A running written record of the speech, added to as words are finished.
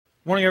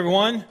Morning,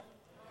 everyone.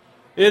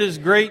 It is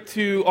great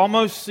to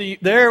almost see.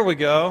 There we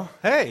go.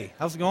 Hey,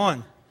 how's it going?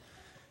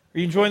 Are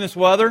you enjoying this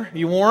weather? Are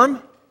you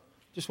warm?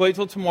 Just wait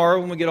till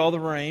tomorrow when we get all the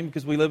rain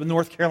because we live in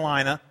North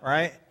Carolina,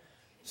 right?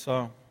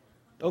 So,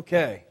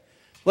 okay.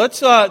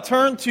 Let's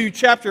turn to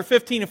chapter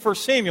 15 of 1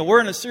 Samuel.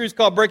 We're in a series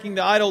called Breaking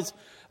the Idols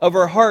of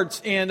Our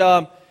Hearts. And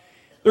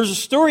there's a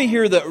story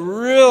here that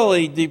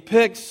really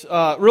depicts,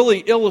 really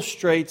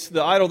illustrates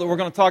the idol that we're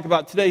going to talk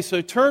about today.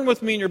 So turn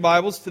with me in your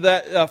Bibles to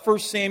that 1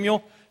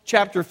 Samuel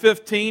chapter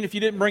 15. If you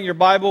didn't bring your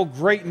Bible,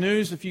 great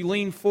news. If you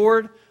lean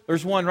forward,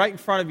 there's one right in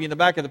front of you in the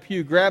back of the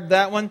pew. Grab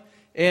that one.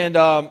 And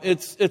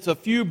it's a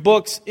few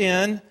books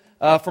in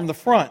from the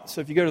front.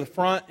 So if you go to the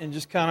front and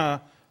just kind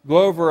of go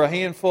over a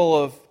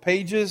handful of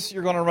pages,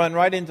 you're going to run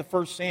right into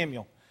 1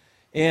 Samuel.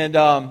 And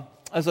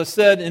as I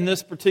said, in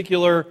this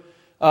particular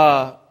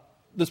book,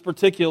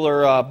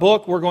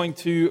 we're going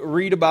to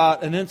read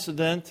about an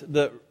incident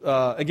that,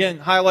 again,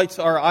 highlights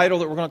our idol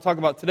that we're going to talk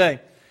about today.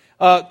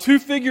 Two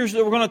figures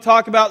that we're going to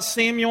talk about,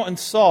 Samuel and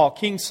Saul,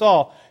 King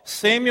Saul.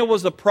 Samuel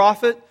was a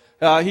prophet.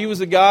 He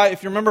was a guy,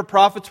 if you remember,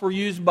 prophets were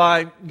used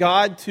by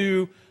God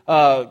to,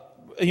 at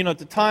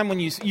the time when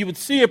you would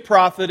see a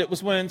prophet, it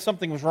was when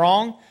something was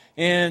wrong.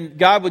 And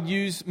God would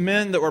use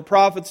men that were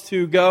prophets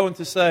to go and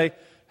to say,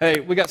 hey,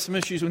 we got some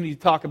issues we need to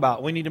talk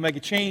about. We need to make a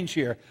change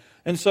here.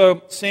 And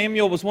so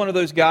Samuel was one of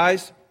those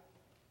guys.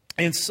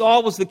 And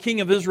Saul was the king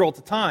of Israel at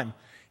the time.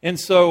 And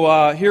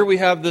so here we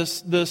have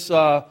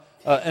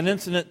an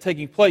incident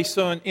taking place.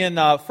 So in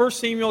 1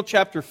 Samuel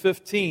chapter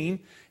 15,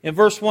 in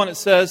verse 1 it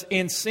says,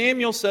 "And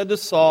Samuel said to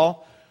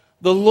Saul,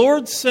 the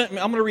Lord sent me."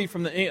 I'm going to read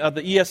from the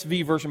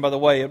ESV version, by the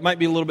way. It might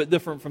be a little bit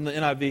different from the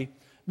NIV.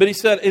 But he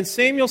said, "And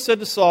Samuel said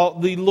to Saul,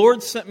 the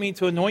Lord sent me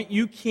to anoint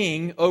you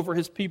king over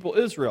his people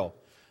Israel.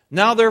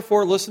 Now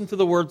therefore listen to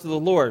the words of the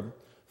Lord.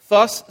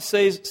 Thus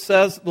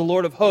says the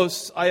Lord of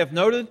hosts, I have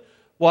noted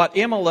what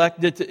Amalek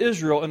did to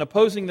Israel in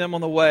opposing them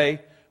on the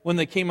way when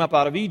they came up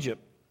out of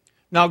Egypt.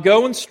 Now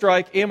go and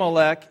strike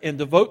Amalek and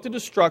devote to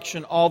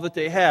destruction all that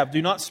they have.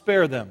 Do not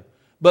spare them,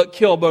 but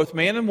kill both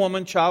man and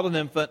woman, child and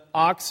infant,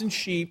 ox and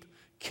sheep,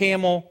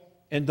 camel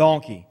and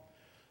donkey."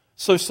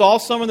 So Saul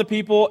summoned the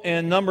people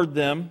and numbered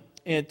them,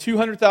 and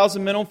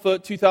 200,000 men on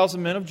foot,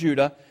 2,000 men of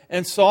Judah.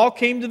 And Saul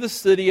came to the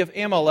city of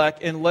Amalek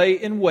and lay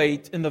in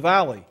wait in the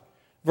valley.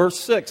 Verse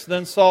 6,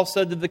 "Then Saul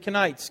said to the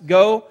Kenites,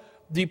 Go,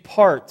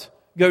 depart,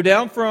 go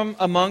down from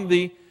among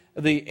the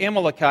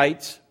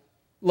Amalekites,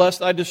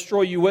 lest I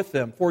destroy you with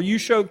them. For you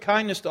showed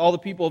kindness to all the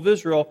people of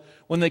Israel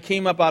when they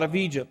came up out of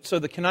Egypt." So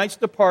the Kenites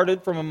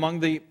departed from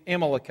among the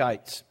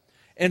Amalekites.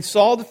 And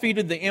Saul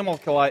defeated the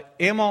Amalekite.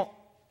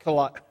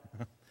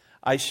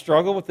 I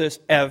struggle with this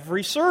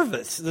every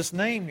service, this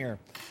name here.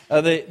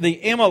 The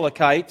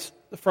Amalekites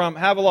from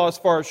Havilah as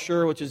far as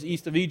Shur, which is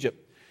east of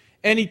Egypt.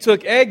 "And he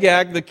took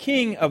Agag, the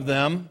king of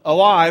them,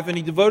 alive, and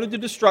he devoted to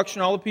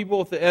destruction all the people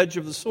with the edge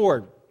of the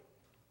sword.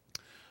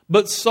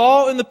 But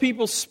Saul and the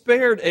people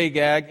spared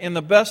Agag and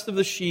the best of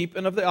the sheep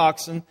and of the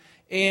oxen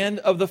and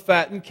of the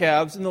fattened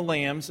calves and the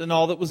lambs and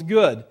all that was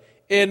good,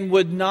 and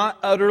would not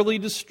utterly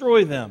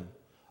destroy them.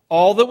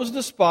 All that was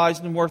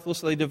despised and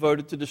worthless they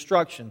devoted to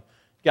destruction."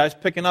 You guys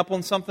picking up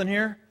on something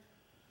here?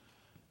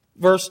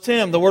 Verse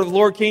 10, "The word of the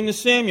Lord came to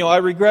Samuel, I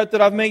regret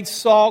that I've made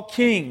Saul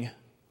king,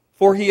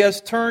 for he has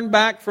turned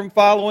back from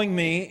following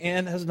me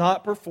and has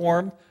not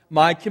performed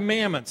my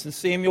commandments." And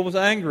Samuel was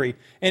angry,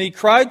 and he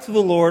cried to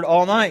the Lord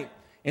all night.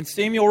 And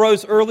Samuel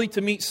rose early to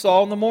meet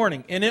Saul in the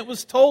morning. And it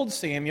was told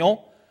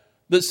Samuel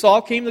that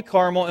Saul came to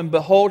Carmel, and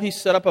behold, he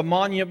set up a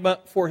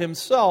monument for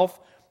himself,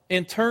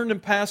 and turned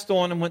and passed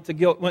on and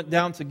went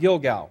down to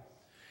Gilgal.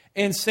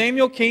 And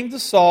Samuel came to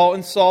Saul,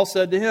 and Saul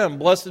said to him,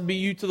 "Blessed be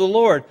you to the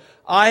Lord.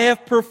 I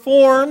have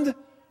performed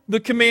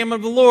the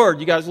commandment of the Lord."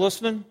 You guys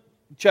listening?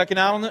 Checking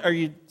out on it? Are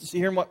you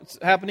hearing what's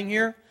happening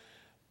here?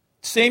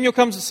 Samuel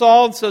comes to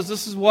Saul and says,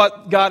 "This is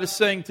what God is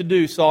saying to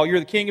do, Saul.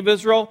 You're the king of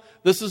Israel.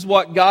 This is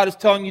what God is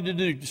telling you to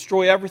do.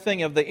 Destroy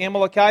everything of the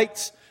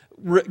Amalekites.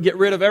 Get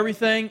rid of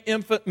everything.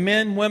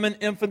 Men, women,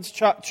 infants,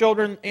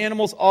 children,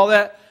 animals, all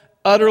that.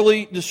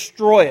 Utterly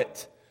destroy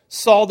it."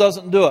 Saul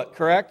doesn't do it,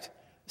 correct?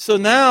 So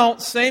now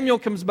Samuel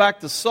comes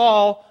back to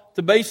Saul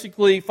to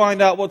basically find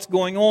out what's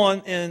going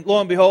on. And lo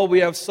and behold,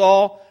 we have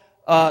Saul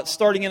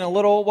starting in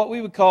what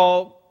we would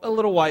call a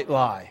little white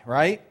lie,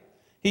 right?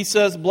 He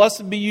says,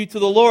 "Blessed be you to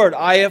the Lord.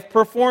 I have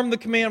performed the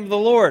command of the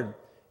Lord."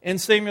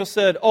 And Samuel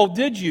said, "Oh,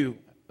 did you?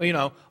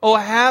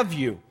 Have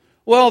you?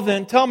 Well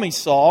then, tell me,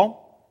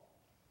 Saul,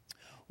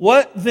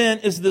 what then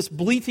is this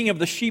bleating of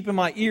the sheep in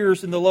my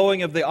ears and the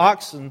lowing of the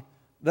oxen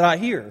that I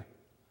hear?"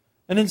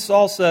 And then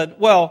Saul said,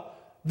 "Well,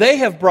 they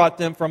have brought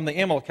them from the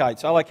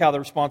Amalekites." I like how the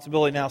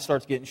responsibility now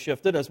starts getting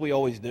shifted, as we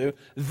always do.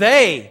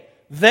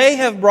 They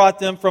have brought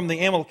them from the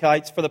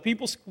Amalekites, for the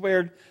people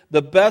spared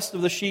the best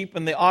of the sheep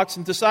and the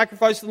oxen to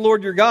sacrifice to the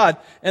Lord your God,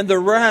 and the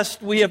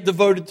rest we have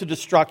devoted to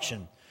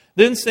destruction.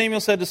 Then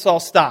Samuel said to Saul,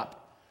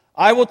 "Stop.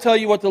 I will tell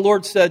you what the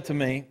Lord said to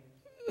me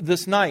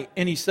this night."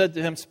 And he said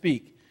to him,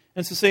 "Speak."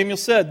 And so Samuel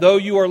said, "Though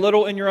you are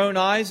little in your own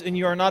eyes, and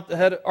you are not the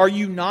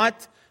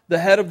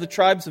head of the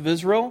tribes of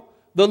Israel?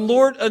 the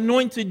Lord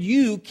anointed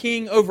you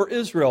king over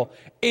Israel.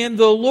 And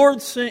the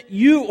Lord sent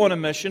you on a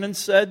mission and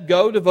said,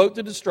 go devote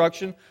to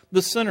destruction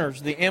the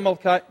sinners, the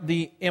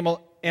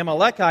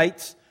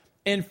Amalekites,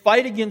 and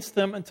fight against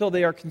them until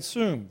they are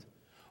consumed.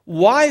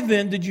 Why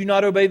then did you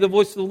not obey the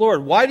voice of the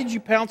Lord? Why did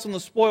you pounce on the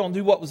spoil and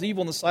do what was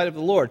evil in the sight of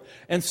the Lord?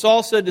 And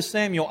Saul said to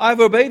Samuel, I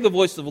have obeyed the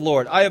voice of the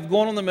Lord. I have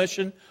gone on the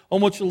mission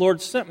on which the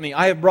Lord sent me.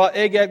 I have brought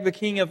Agag, the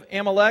king of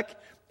Amalek,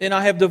 and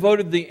I have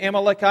devoted the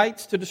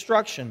Amalekites to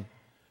destruction.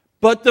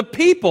 But the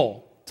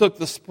people took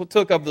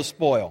of the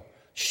spoil,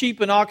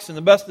 sheep and oxen,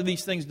 the best of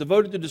these things,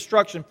 devoted to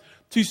destruction,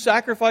 to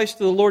sacrifice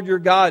to the Lord your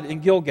God in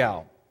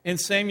Gilgal. And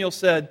Samuel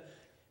said,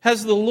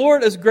 has the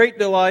Lord as great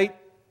delight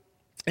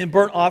in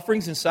burnt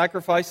offerings and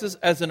sacrifices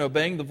as in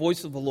obeying the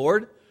voice of the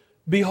Lord?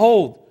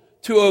 Behold,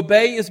 to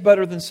obey is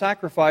better than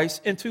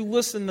sacrifice, and to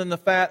listen than the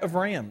fat of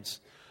rams.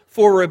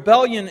 For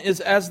rebellion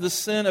is as the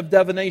sin of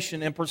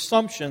divination, and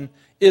presumption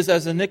is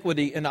as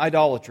iniquity and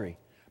idolatry.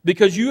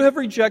 Because you have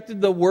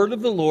rejected the word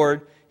of the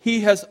Lord,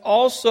 He has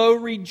also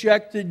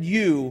rejected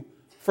you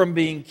from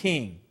being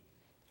king.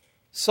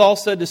 Saul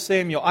said to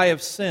Samuel, I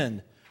have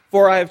sinned,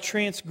 for I have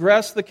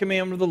transgressed the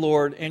commandment of the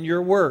Lord and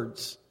your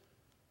words.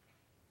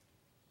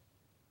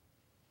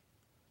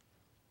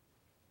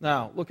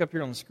 Now, look up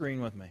here on the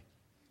screen with me.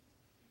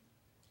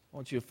 I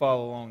want you to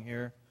follow along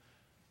here.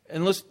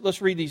 And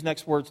let's read these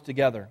next words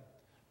together.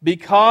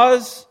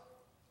 Because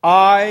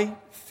I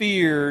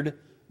feared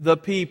the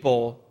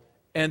people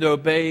and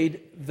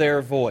obeyed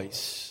their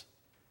voice.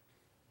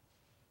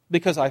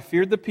 Because I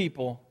feared the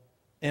people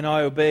and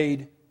I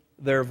obeyed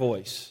their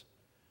voice.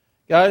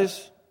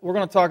 Guys, we're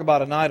going to talk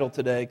about an idol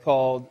today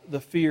called the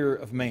fear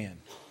of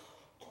man.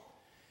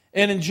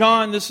 And in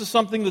John, this is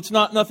something that's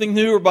nothing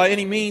new or by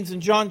any means. In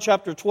John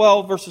chapter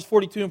 12, verses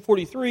 42 and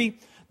 43,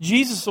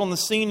 Jesus is on the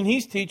scene and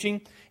He's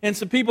teaching. And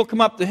some people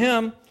come up to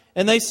Him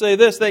and they say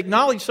this. They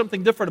acknowledge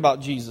something different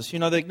about Jesus. You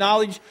know, they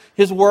acknowledge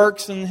His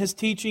works and His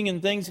teaching and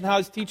things and how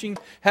His teaching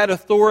had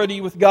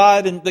authority with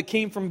God and that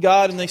came from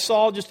God. And they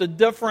saw just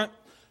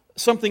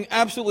something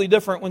absolutely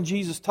different when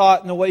Jesus taught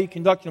and the way He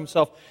conducted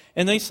Himself.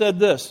 And they said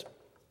this.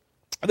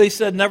 They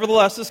said,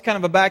 nevertheless, this is kind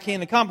of a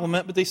backhanded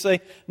compliment, but they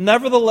say,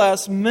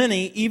 nevertheless,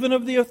 many, even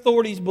of the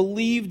authorities,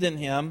 believed in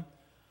Him,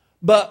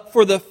 but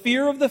for the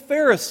fear of the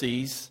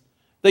Pharisees,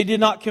 they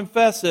did not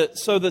confess it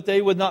so that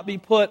they would not be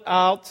put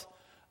out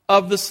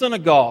of the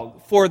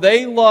synagogue. For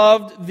they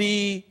loved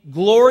the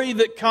glory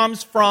that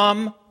comes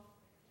from...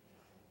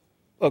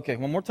 Okay,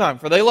 one more time.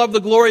 For they loved the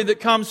glory that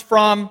comes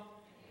from...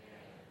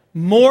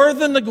 more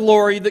than the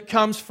glory that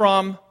comes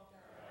from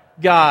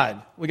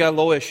God. We got a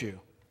little issue.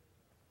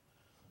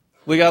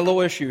 We got a little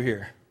issue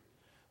here.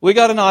 We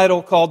got an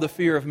idol called the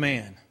fear of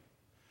man.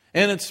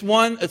 And it's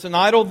an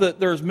idol that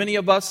there's many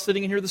of us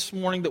sitting in here this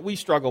morning that we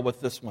struggle with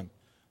this one.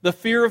 The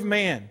fear of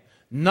man.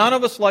 None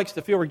of us likes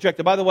to feel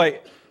rejected. By the way,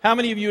 how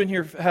many of you in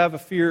here have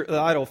the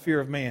idol fear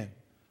of man?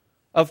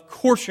 Of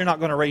course you're not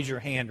going to raise your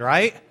hand,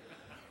 right?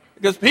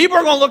 Because people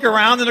are going to look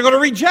around and they're going to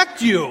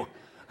reject you.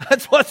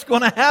 That's what's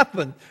going to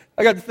happen.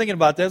 I got to thinking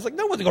about that. It's like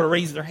no one's going to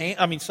raise their hand.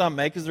 I mean, some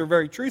may because they're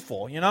very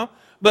truthful, you know.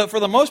 But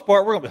for the most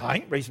part, we're going to be, I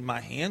ain't raising my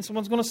hand.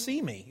 Someone's going to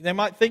see me. They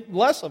might think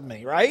less of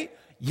me, right?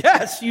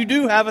 Yes, you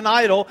do have an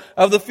idol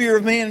of the fear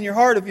of man in your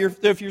heart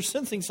if you're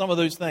sensing some of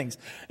those things.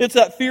 It's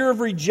that fear of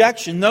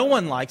rejection. No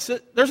one likes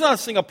it. There's not a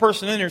single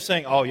person in there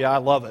saying, oh yeah, I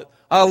love it.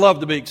 I love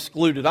to be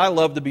excluded. I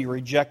love to be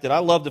rejected. I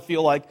love to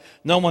feel like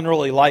no one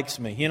really likes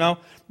me, you know.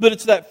 But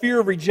it's that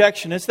fear of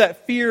rejection. It's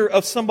that fear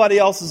of somebody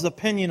else's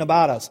opinion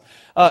about us.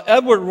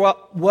 Edward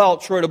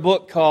Welch wrote a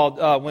book called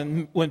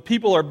When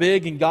People Are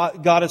Big and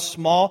God is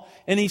Small.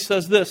 And he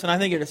says this, and I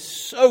think it is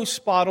so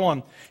spot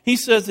on. He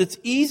says it's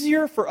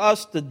easier for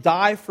us to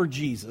die for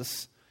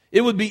Jesus.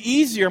 It would be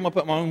easier, I'm going to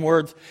put my own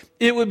words,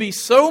 it would be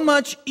so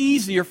much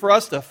easier for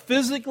us to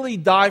physically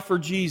die for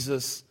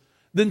Jesus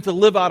than to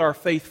live out our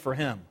faith for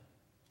Him.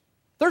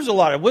 There's a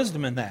lot of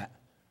wisdom in that.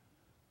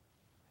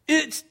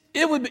 It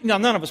would be, now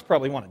none of us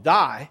probably want to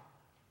die,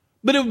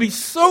 but it would be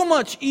so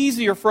much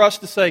easier for us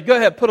to say, go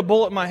ahead, put a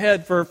bullet in my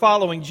head for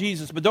following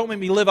Jesus, but don't make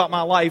me live out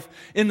my life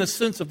in the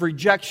sense of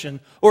rejection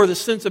or the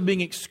sense of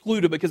being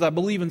excluded because I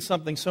believe in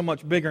something so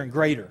much bigger and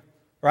greater,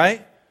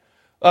 right?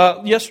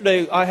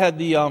 Yesterday I had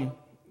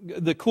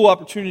the cool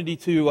opportunity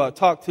to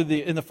talk to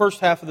in the first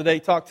half of the day,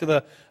 talk to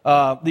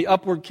the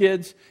Upward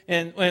kids,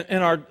 and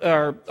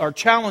our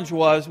challenge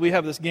was, we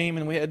have this game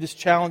and we had this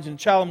challenge, and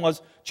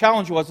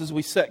challenge was as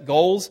we set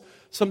goals.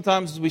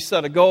 Sometimes as we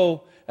set a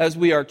goal, as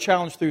we are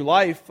challenged through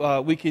life,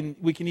 we can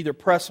either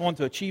press on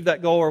to achieve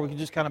that goal, or we can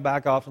just kind of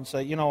back off and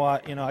say, you know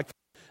what,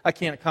 I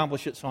can't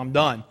accomplish it, so I'm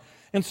done.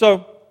 And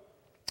so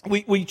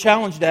we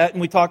challenged that,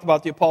 and we talked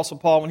about the Apostle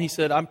Paul when he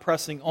said, I'm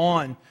pressing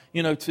on,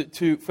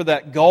 for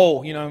that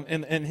goal,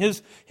 and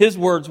his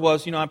words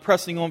was, I'm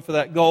pressing on for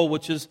that goal,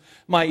 which is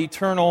my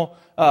eternal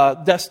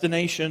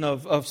destination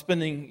of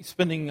spending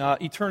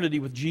eternity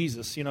with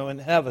Jesus, in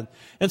heaven.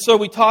 And so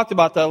we talked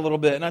about that a little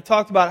bit. And I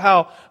talked about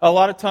how a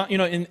lot of time,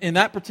 in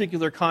that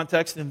particular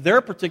context, in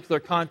their particular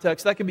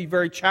context, that can be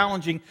very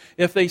challenging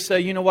if they say,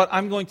 you know what,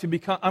 I'm going to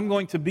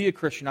be a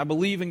Christian. I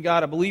believe in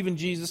God. I believe in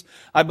Jesus.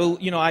 I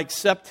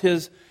accept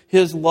His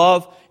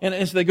love, and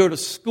as they go to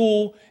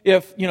school,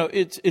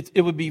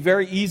 it would be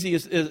very easy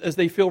as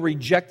they feel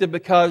rejected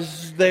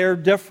because they're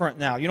different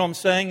now. You know what I'm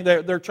saying?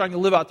 They're trying to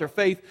live out their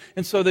faith,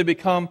 and so they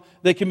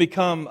can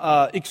become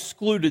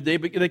excluded.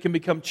 They can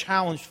become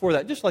challenged for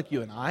that, just like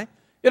you and I.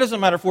 It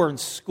doesn't matter if we're in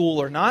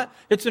school or not.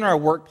 It's in our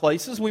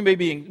workplaces. We may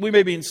be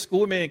in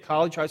school, we may be in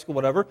college, high school,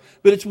 whatever,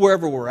 but it's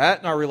wherever we're at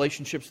in our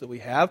relationships that we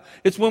have.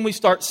 It's when we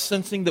start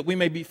sensing that we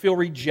may feel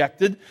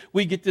rejected.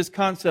 We get this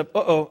concept,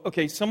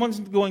 okay, someone's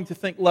going to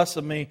think less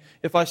of me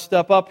if I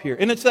step up here.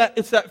 And it's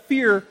that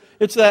fear,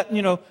 it's that,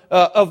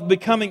 of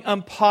becoming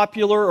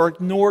unpopular or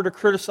ignored or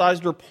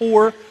criticized or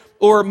poor,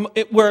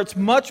 where it's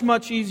much,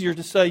 much easier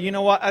to say, you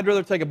know what, I'd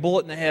rather take a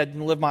bullet in the head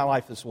than live my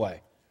life this way.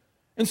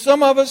 And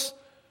some of us,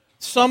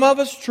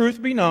 truth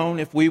be known,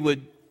 if we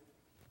would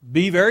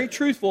be very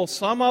truthful,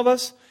 some of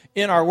us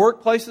in our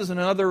workplaces and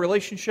in other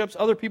relationships,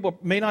 other people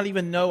may not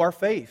even know our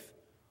faith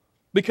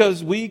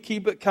because we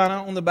keep it kind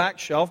of on the back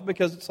shelf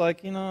because it's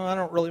like, I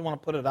don't really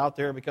want to put it out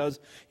there because,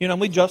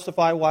 we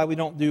justify why we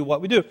don't do what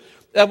we do.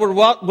 Edward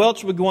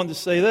Welch would go on to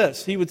say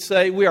this. He would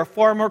say, we are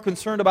far more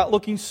concerned about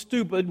looking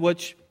stupid,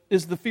 which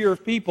is the fear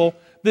of people,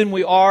 than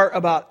we are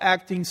about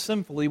acting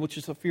sinfully, which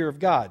is the fear of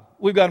God.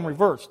 We've got them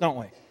reversed, don't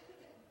we?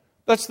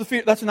 That's the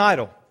fear. That's an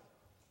idol.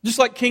 Just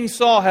like King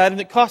Saul had, and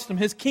it cost him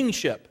his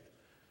kingship.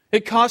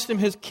 It cost him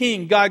his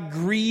king. God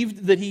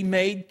grieved that He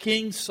made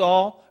He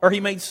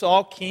made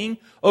Saul king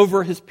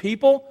over his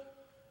people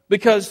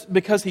because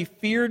He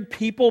feared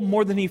people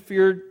more than He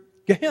feared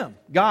Him,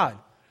 God.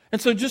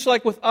 And so just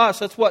like with us,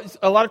 that's what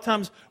a lot of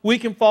times we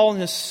can fall in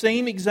the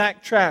same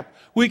exact trap.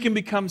 We can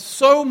become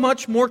so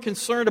much more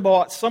concerned about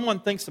what someone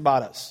thinks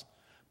about us.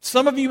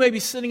 Some of you may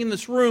be sitting in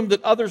this room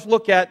that others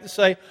look at and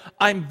say,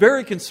 I'm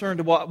very concerned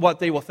about what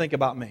they will think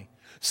about me.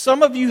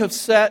 Some of you have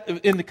sat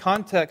in the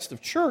context of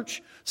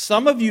church.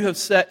 Some of you have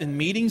sat in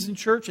meetings in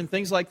church and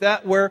things like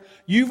that where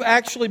you've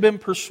actually been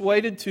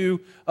persuaded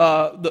to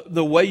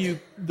the way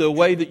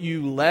that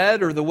you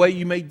led or the way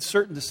you made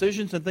certain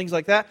decisions and things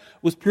like that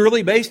was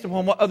purely based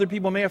upon what other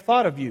people may have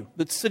thought of you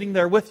that's sitting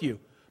there with you.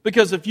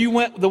 Because if you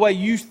went the way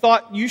you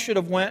thought you should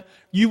have went,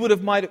 you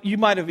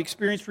might have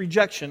experienced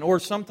rejection or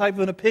some type of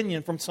an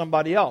opinion from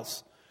somebody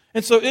else.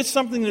 And so it's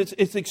something that's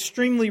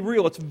extremely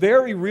real. It's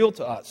very real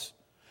to us.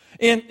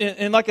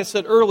 And like I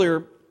said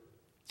earlier,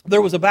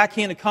 there was a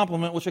backhanded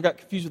compliment, which I got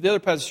confused with the other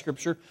passage of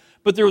Scripture,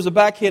 but there was a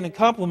backhanded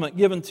compliment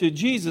given to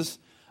Jesus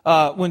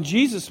when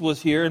Jesus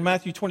was here in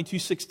Matthew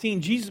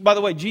 22:16.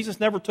 Jesus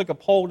never took a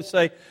poll to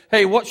say,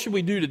 hey, what should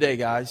we do today,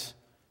 guys?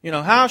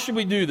 How should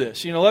we do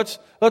this?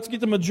 Let's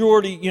get the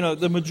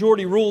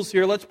majority rules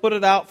here. Let's put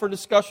it out for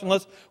discussion.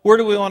 Where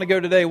do we want to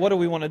go today? What do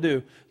we want to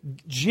do?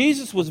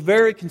 Jesus was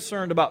very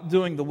concerned about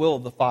doing the will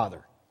of the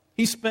Father.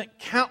 He spent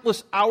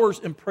countless hours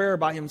in prayer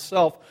by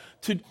Himself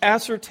to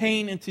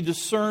ascertain and to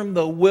discern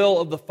the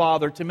will of the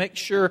Father, to make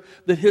sure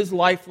that His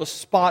life was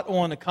spot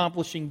on,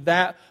 accomplishing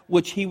that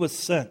which He was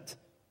sent.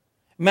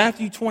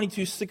 Matthew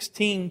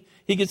 22:16,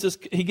 he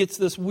gets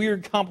this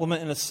weird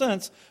compliment in a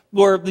sense,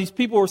 where these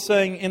people were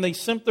saying, and they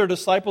sent their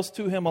disciples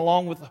to Him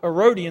along with the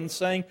Herodians,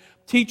 saying,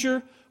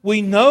 Teacher,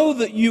 we know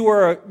that you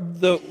are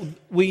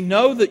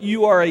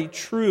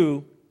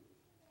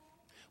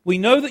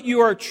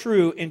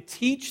true and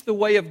teach the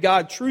way of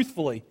God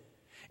truthfully,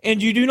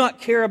 and you do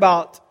not care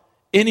about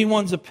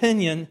anyone's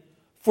opinion,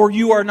 for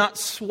you are not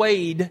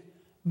swayed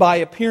by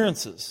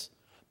appearances.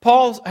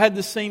 Paul had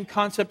the same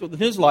concept within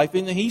his life,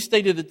 and he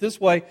stated it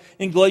this way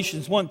in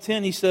Galatians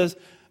 1:10. He says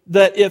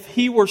that if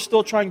he were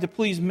still trying to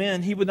please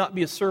men, he would not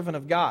be a servant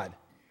of God.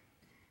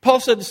 Paul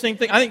said the same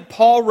thing. I think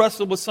Paul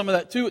wrestled with some of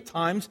that too at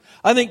times.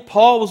 I think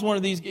Paul was one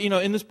of these,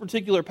 in this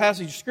particular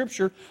passage of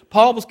Scripture,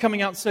 Paul was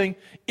coming out saying,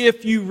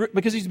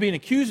 because he's being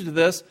accused of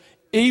this,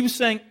 he was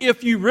saying,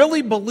 if you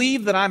really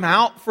believe that I'm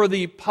out for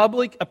the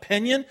public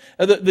opinion,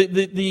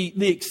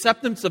 the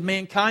acceptance of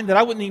mankind, that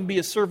I wouldn't even be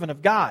a servant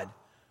of God.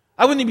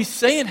 I wouldn't even be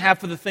saying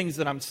half of the things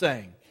that I'm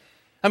saying.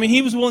 I mean,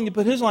 he was willing to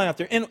put his line out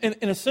there. And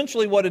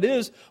essentially what it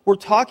is, we're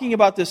talking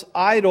about this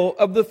idol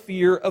of the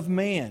fear of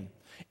man.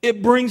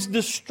 It brings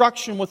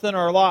destruction within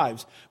our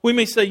lives. We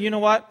may say, you know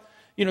what?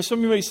 Some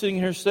of you may be sitting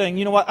here saying,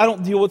 you know what? I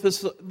don't deal with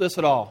this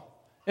at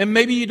all. And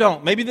maybe you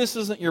don't. Maybe this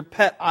isn't your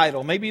pet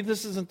idol. Maybe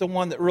this isn't the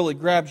one that really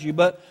grabs you.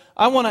 But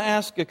I want to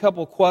ask a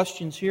couple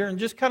questions here and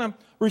just kind of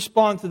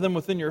respond to them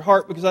within your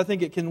heart, because I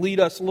think it can lead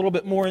us a little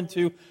bit more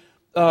into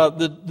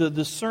the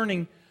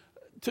discerning,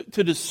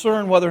 to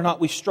discern whether or not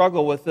we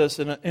struggle with this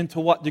and to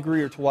what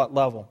degree or to what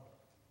level.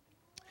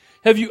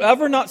 Have you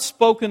ever not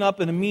spoken up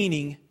in a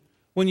meeting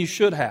when you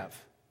should have?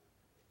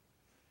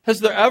 Has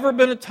there ever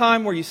been a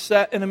time where you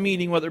sat in a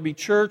meeting, whether it be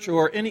church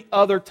or any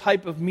other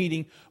type of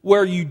meeting,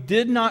 where you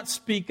did not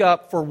speak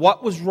up for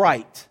what was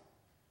right?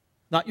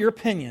 Not your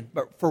opinion,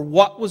 but for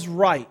what was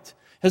right.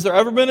 Has there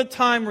ever been a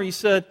time where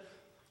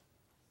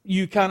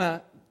you kind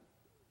of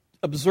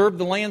observed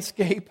the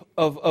landscape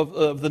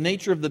of the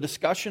nature of the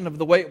discussion, of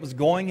the way it was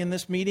going in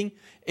this meeting,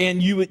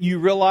 and you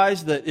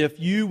realized that if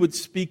you would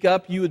speak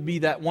up, you would be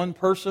that one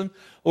person,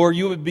 or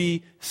you would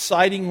be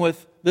siding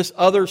with this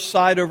other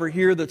side over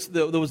here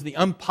that was the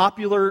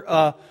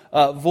unpopular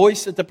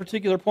voice at the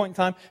particular point in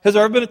time? Has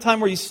there ever been a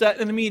time where you sat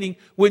in a meeting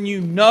when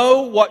you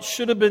know what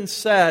should have been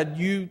said,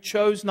 you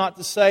chose not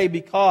to say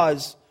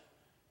because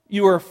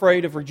you were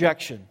afraid of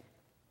rejection?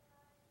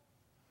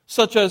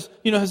 Such as,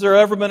 has there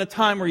ever been a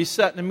time where you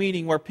sat in a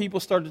meeting where people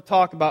started to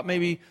talk about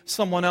maybe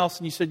someone else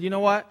and you said, you know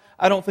what,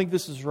 I don't think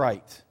this is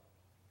right.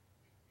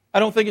 I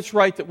don't think it's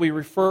right that we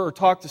refer or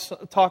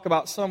talk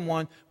about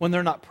someone when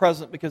they're not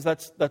present, because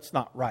that's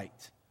not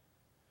right.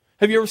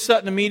 Have you ever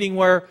sat in a meeting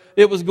where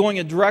it was going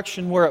a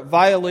direction where it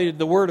violated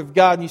the Word of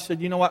God and you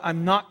said, you know what,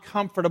 I'm not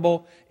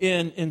comfortable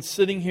in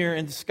sitting here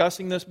and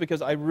discussing this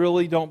because I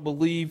really don't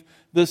believe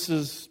this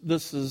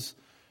is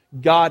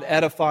God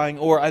edifying,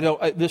 or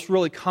this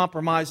really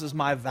compromises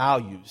my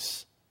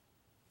values?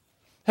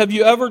 Have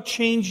you ever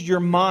changed your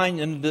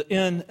mind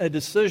in a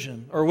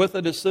decision or with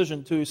a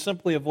decision to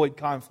simply avoid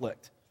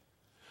conflict?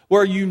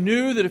 Where you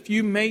knew that if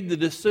you made the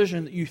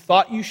decision that you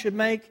thought you should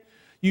make,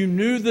 you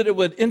knew that it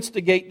would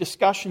instigate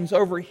discussions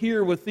over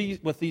here with these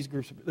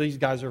groups, these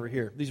guys over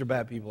here. These are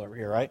bad people over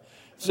here, right?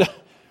 So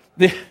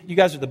you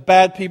guys are the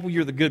bad people,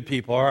 you're the good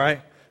people, all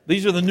right?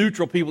 These are the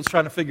neutral people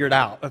trying to figure it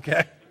out,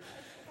 okay?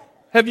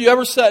 Have you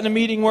ever sat in a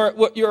meeting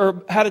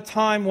or had a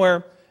time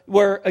where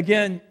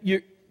again,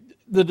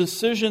 the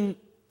decision,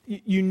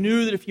 you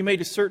knew that if you made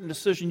a certain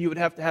decision, you would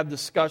have to have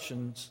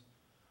discussions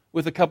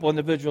with a couple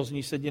individuals, and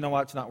you said, you know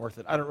what, it's not worth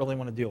it. I don't really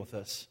want to deal with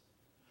this.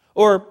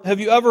 Or have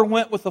you ever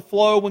went with the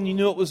flow when you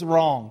knew it was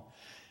wrong?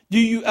 Do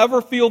you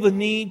ever feel the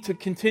need to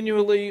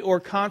continually or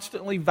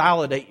constantly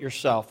validate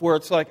yourself? Where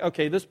it's like,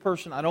 okay, this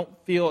person, I don't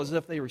feel as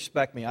if they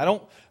respect me. I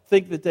don't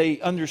think that they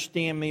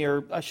understand me,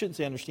 or I shouldn't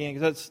say understand,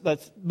 because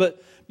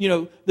but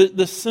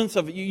the sense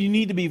of it, you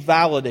need to be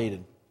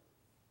validated.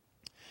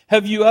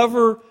 Have you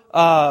ever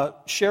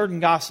shared in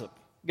gossip?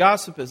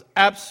 Gossip is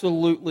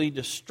absolutely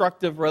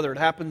destructive, whether it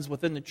happens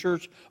within the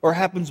church or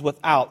happens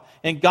without.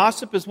 And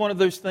gossip is one of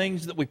those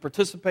things that we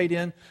participate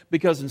in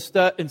because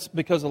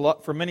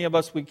for many of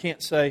us, we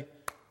can't say,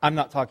 I'm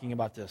not talking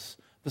about this.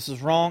 This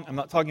is wrong. I'm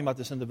not talking about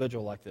this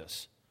individual like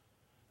this.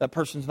 That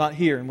person's not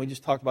here, and we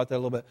just talked about that a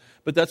little bit.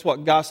 But that's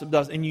what gossip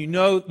does. And you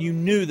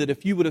knew that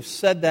if you would have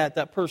said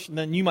that person,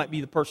 then you might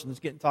be the person that's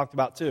getting talked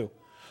about too.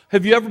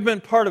 Have you ever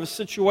been part of a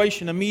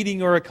situation, a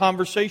meeting or a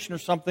conversation or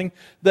something,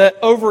 that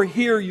over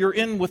here you're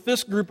in with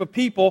this group of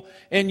people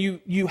and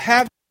you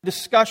have a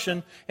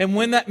discussion, and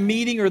when that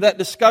meeting or that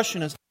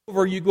discussion is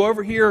over, you go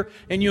over here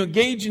and you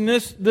engage in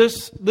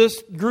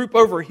this group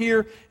over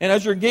here, and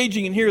as you're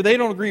engaging in here, they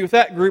don't agree with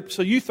that group,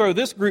 so you throw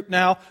this group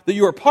now that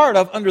you are part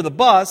of under the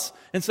bus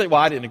and say,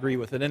 well, I didn't agree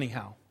with it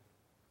anyhow.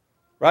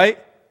 Right?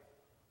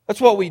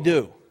 That's what we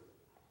do.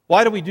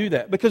 Why do we do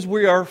that? Because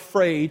we are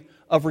afraid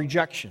of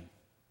rejection.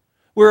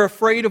 We're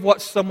afraid of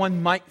what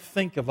someone might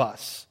think of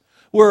us.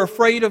 We're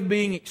afraid of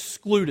being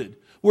excluded.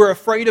 We're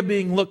afraid of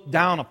being looked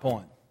down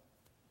upon.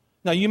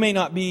 Now, you may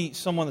not be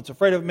someone that's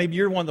afraid of it. Maybe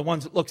you're one of the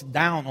ones that looks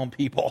down on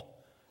people.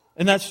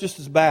 And that's just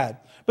as bad.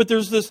 But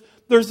there's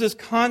this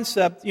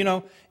concept,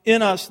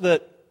 in us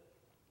that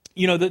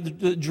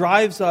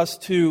drives us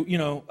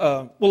to,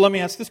 well, let me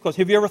ask this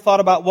question. Have you ever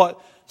thought about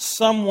what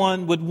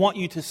someone would want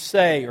you to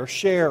say or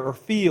share or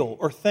feel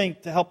or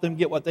think to help them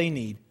get what they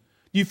need?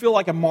 Do you feel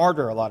like a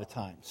martyr a lot of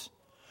times?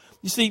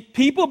 You see,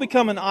 people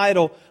become an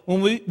idol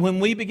when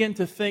we begin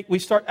to think, we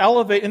start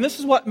elevating, and this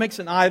is what makes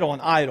an idol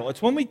an idol.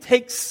 It's when we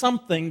take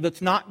something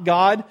that's not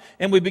God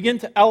and we begin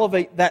to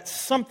elevate that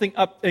something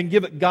up and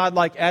give it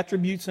God-like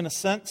attributes in a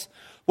sense,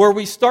 where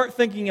we start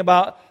thinking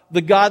about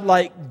the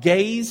God-like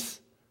gaze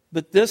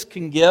that this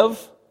can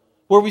give,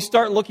 where we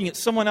start looking at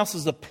someone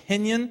else's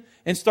opinion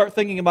and start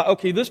thinking about,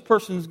 okay, this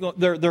person's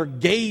their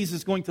gaze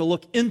is going to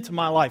look into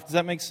my life. Does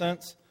that make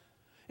sense?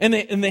 And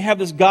they have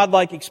this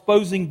godlike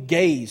exposing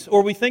gaze.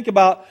 Or we think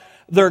about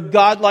their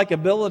godlike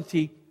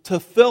ability to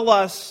fill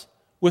us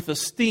with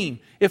esteem.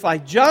 If I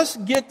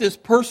just get this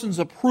person's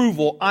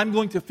approval, I'm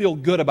going to feel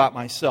good about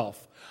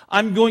myself.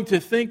 I'm going to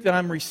think that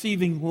I'm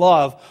receiving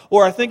love.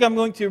 Or I think I'm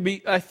going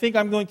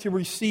to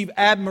receive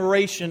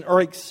admiration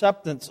or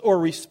acceptance or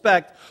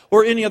respect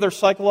or any other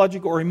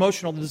psychological or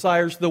emotional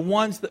desires, the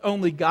ones that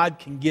only God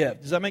can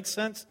give. Does that make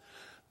sense?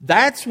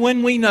 That's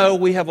when we know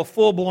we have a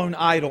full-blown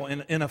idol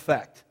in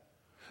effect.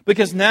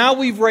 Because now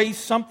we've raised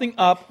something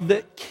up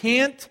that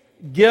can't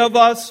give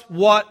us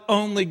what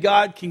only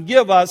God can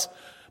give us,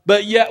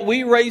 but yet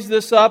we raise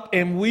this up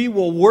and we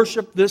will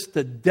worship this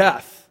to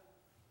death.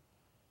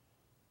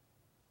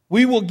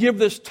 We will give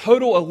this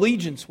total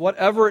allegiance,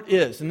 whatever it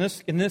is. In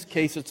this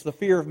case, it's the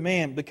fear of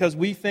man, because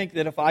we think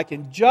that if I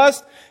can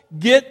just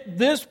get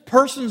this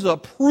person's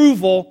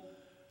approval,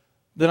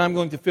 then I'm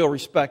going to feel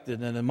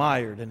respected and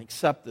admired and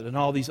accepted and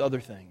all these other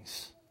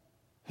things.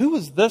 Who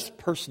is this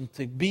person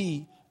to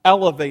be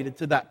elevated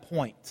to that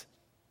point?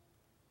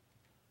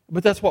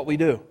 But that's what we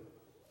do.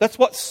 That's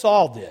what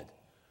Saul did.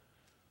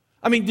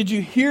 I mean, did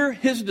you hear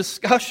his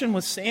discussion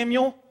with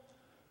Samuel?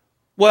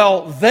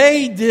 Well,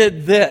 they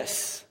did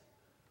this.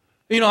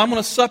 I'm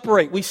going to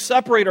separate. We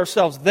separate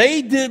ourselves.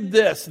 They did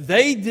this.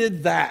 They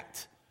did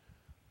that.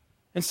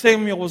 And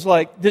Samuel was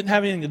like, didn't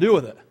have anything to do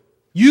with it.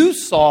 You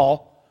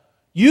saw,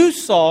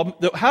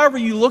 that however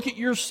you look at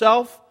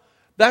yourself,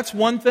 that's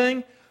one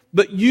thing.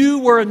 But you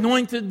were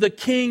anointed the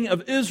king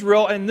of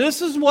Israel, and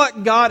this is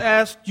what God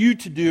asked you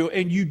to do,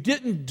 and you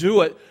didn't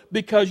do it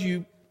because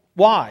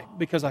why?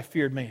 Because I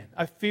feared man.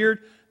 I feared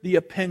the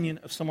opinion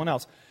of someone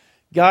else.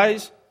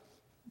 Guys,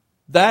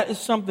 that is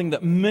something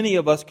that many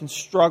of us can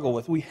struggle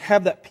with. We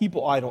have that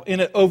people idol,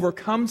 and it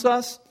overcomes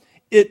us.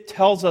 It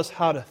tells us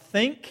how to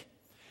think.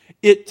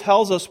 It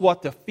tells us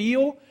what to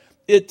feel.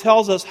 It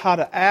tells us how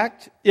to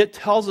act. It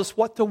tells us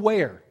what to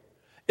wear.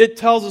 It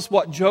tells us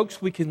what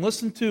jokes we can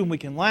listen to and we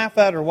can laugh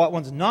at or what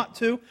ones not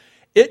to.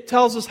 It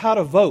tells us how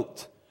to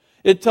vote.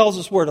 It tells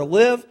us where to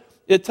live.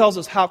 It tells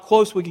us how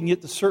close we can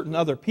get to certain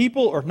other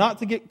people or not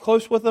to get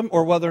close with them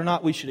or whether or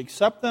not we should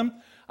accept them.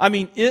 I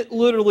mean, it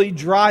literally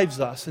drives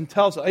us and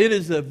tells us. It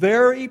is a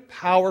very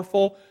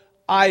powerful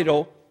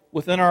idol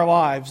within our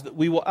lives that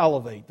we will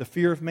elevate, the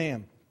fear of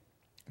man.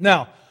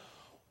 Now,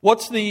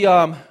 what's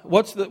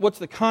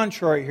the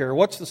contrary here?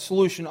 What's the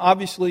solution?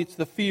 Obviously, it's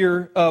the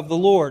fear of the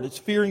Lord. It's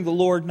fearing the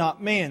Lord,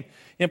 not man.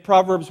 In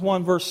Proverbs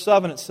 1, verse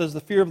 7, it says, the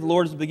fear of the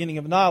Lord is the beginning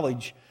of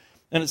knowledge.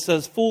 And it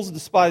says, fools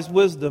despise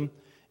wisdom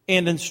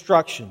and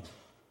instruction.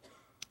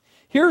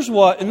 Here's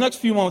what, in the next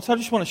few moments, I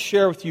just want to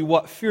share with you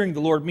what fearing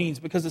the Lord means.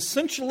 Because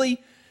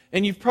essentially,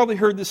 and you've probably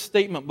heard this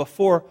statement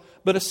before,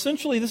 but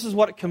essentially this is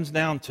what it comes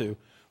down to.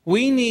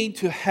 We need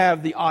to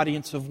have the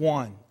audience of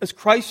one. As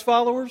Christ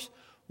followers,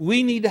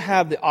 we need to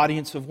have the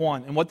audience of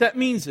one. And what that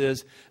means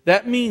is,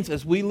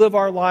 as we live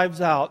our lives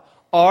out,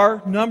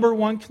 our number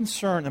one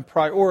concern and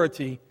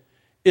priority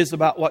is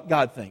about what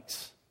God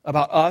thinks.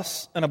 About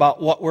us and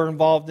about what we're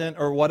involved in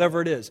or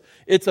whatever it is.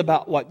 It's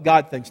about what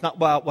God thinks, not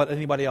about what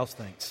anybody else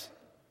thinks.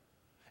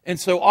 And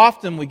so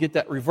often we get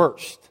that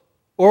reversed.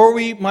 Or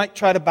we might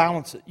try to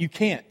balance it. You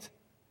can't.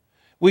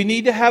 We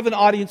need to have an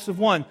audience of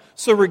one.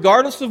 So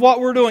regardless of what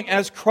we're doing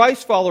as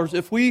Christ followers,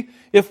 if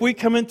we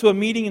come into a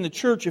meeting in the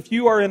church, if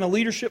you are in a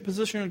leadership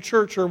position in a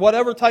church or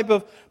whatever type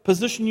of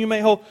position you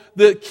may hold,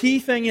 the key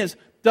thing is,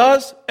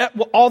 does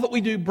all that we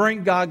do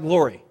bring God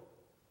glory?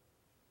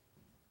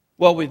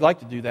 Well, we'd like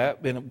to do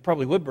that, and it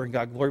probably would bring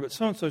God glory, but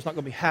so-and-so is not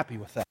going to be happy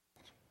with that.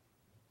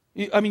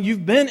 I mean,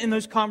 you've been in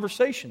those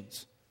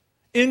conversations,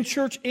 in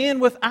church and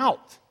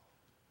without.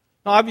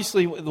 Now,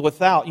 obviously,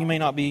 without, you may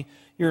not be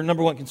your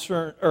number one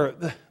concern, or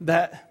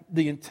that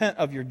the intent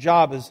of your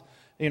job is,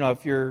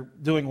 if you're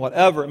doing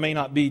whatever, it may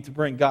not be to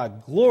bring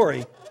God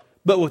glory,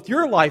 but with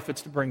your life,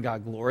 it's to bring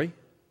God glory.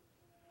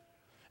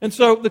 And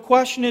so the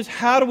question is,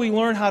 how do we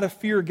learn how to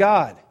fear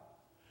God?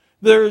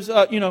 There's,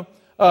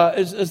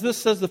 as this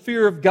says, the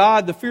fear of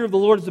God, the fear of the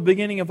Lord is the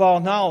beginning of all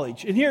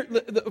knowledge. And here,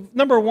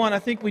 number one, I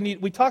think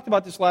we talked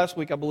about this last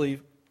week, I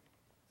believe,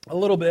 a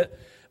little bit.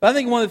 But I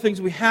think one of the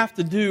things we have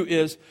to do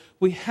is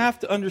we have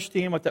to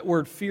understand what that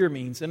word fear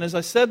means. And as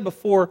I said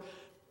before,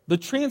 the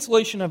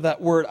translation of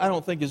that word I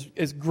don't think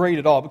is great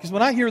at all. Because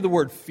when I hear the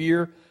word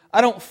fear,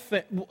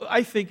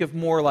 I think of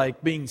more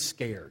like being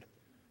scared.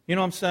 You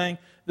know what I'm saying?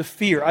 The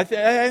fear. I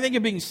think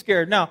of being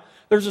scared. Now,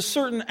 there's a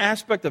certain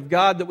aspect of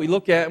God that we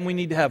look at and we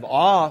need to have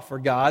awe for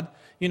God.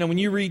 When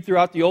you read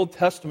throughout the Old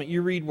Testament,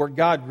 you read where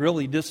God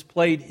really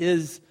displayed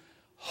His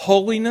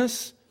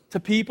holiness to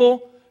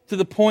people to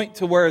the point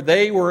to where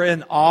they were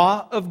in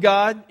awe of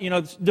God.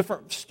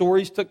 Different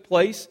stories took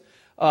place.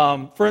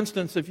 For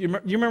instance, if you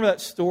remember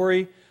that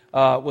story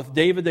with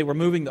David, they were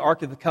moving the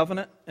Ark of the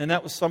Covenant, and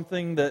that was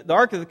something that the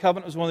Ark of the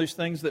Covenant was one of those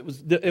things that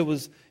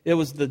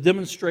was the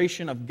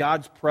demonstration of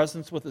God's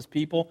presence with His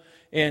people.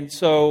 And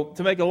so,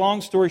 to make a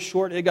long story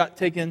short, it got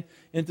taken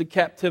into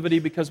captivity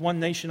because one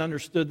nation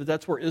understood that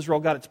that's where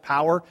Israel got its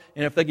power,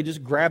 and if they could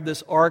just grab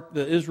this Ark,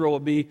 Israel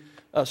would be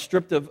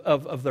stripped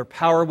of their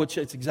power, which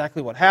it's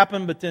exactly what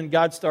happened. But then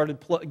God started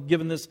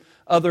giving this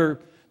other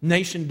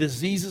nation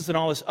diseases and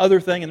all this other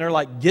thing, and they're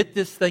like, get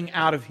this thing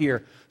out of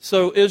here.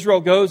 So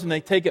Israel goes and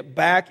they take it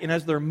back, and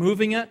as they're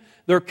moving it,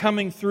 they're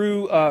coming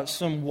through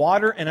some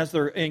water, and as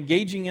they're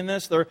engaging in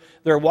this,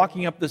 they're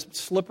walking up this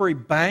slippery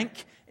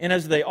bank, and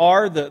as they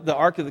are, the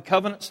Ark of the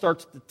Covenant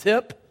starts to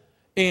tip,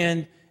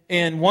 and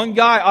one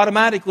guy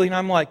automatically, and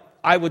I'm like,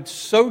 I would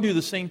so do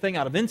the same thing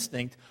out of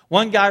instinct,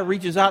 one guy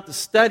reaches out to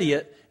study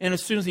it, and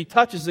as soon as he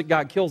touches it,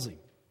 God kills him.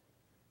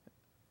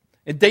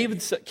 And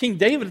King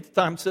David at the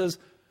time says,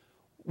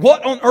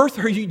 what on earth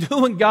are you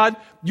doing, God?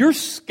 You're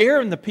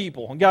scaring the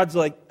people. And God's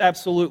like,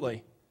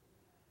 absolutely.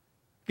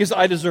 Because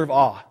I deserve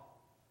awe.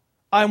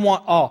 I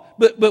want awe.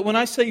 But when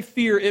I say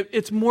fear,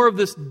 it's more of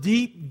this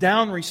deep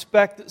down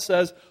respect that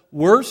says,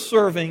 we're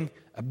serving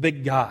a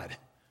big God.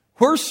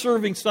 We're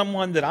serving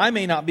someone that I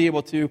may not be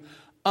able to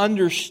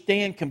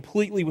understand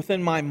completely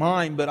within my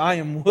mind, but I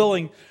am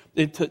willing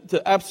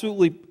to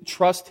absolutely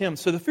trust Him.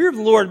 So the fear of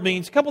the Lord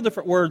means, a couple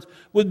different words,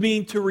 would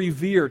mean to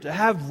revere, to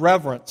have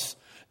reverence,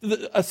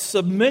 a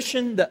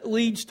submission that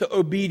leads to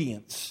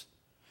obedience.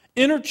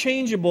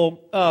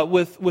 Interchangeable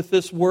with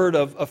this word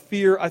of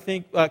fear, I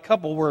think a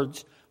couple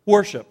words.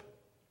 Worship.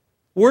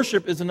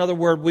 Worship is another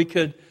word we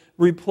could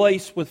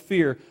replace with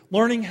fear.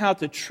 Learning how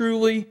to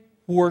truly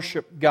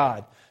worship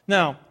God.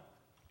 Now,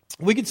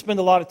 we could spend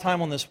a lot of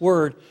time on this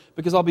word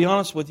because I'll be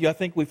honest with you, I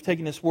think we've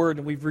taken this word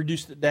and we've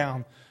reduced it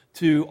down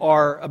to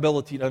our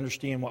ability to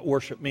understand what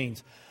worship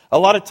means. A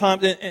lot of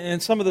times,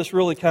 and some of this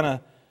really kind of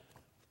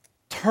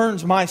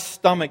turns my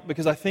stomach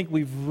because I think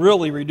we've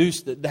really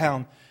reduced it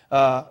down.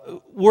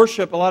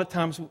 Worship a lot of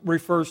times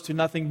refers to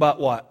nothing but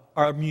what?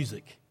 Our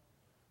music.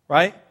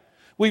 Right?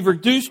 We've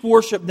reduced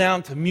worship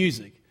down to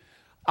music.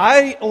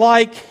 I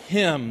like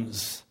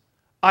hymns.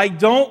 I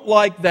don't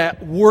like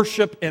that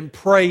worship and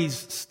praise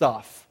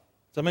stuff.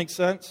 Does that make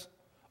sense?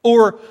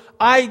 Or,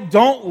 I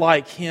don't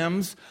like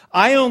hymns.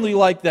 I only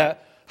like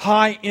that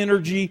high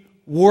energy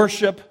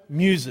worship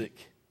music.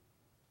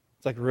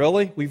 It's like,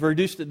 really? We've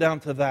reduced it down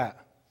to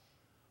that.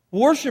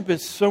 Worship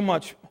is so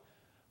much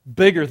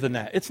bigger than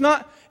that. It's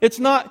not,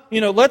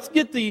 let's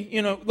get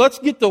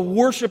the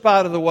worship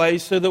out of the way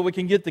so that we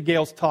can get to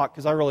Gail's talk,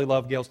 because I really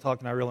love Gail's talk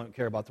and I really don't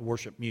care about the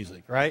worship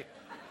music, right?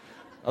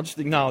 I'll just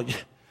acknowledge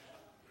it.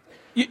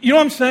 You know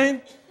what I'm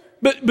saying?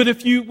 But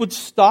if you would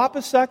stop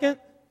a second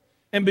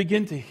and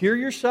begin to hear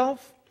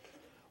yourself,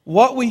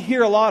 what we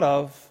hear a lot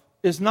of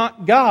is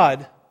not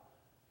God,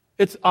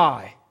 it's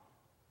I.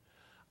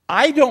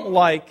 I don't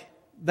like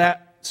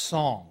that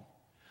song.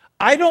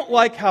 I don't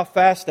like how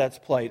fast that's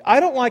played. I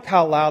don't like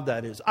how loud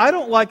that is. I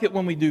don't like it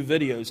when we do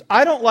videos.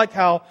 I don't like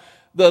how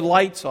the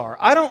lights are.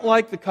 I don't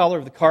like the color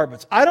of the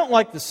carpets. I don't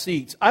like the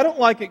seats. I don't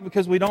like it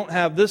because we don't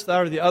have this,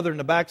 that, or the other in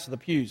the backs of the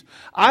pews.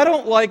 I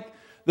don't like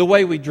the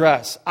way we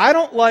dress. I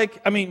don't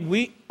like,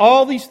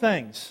 all these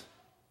things.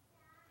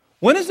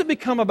 When has it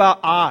become about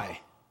I?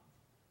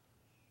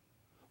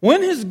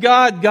 When has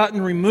God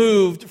gotten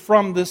removed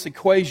from this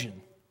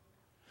equation?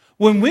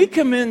 When we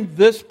come in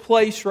this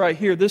place right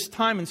here, this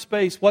time and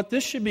space, what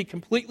this should be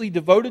completely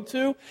devoted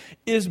to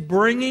is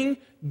bringing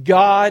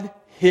God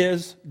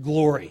His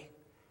glory.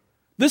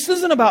 This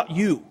isn't about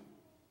you.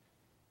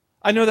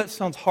 I know that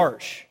sounds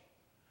harsh.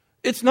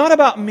 It's not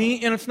about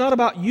me and it's not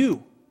about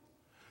you.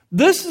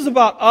 This is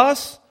about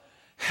us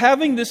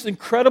having this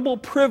incredible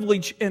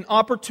privilege and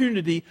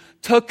opportunity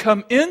to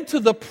come into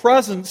the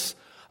presence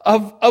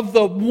of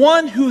the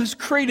one who has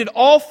created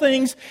all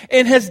things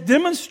and has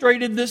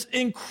demonstrated this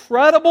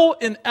incredible,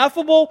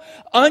 ineffable,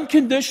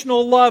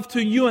 unconditional love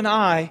to you and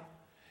I.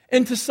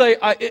 And to say,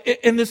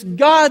 and this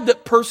God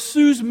that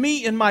pursues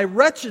me in my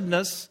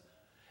wretchedness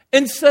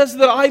and says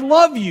that I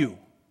love you.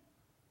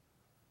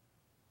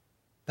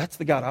 That's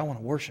the God I want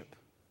to worship.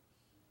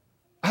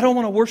 I don't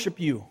want to worship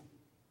you.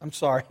 I'm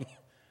sorry.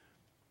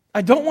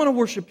 I don't want to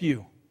worship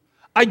you.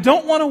 I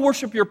don't want to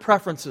worship your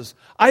preferences.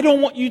 I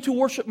don't want you to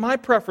worship my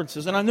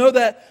preferences. And I know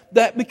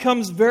that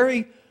becomes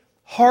very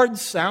hard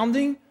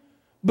sounding,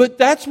 but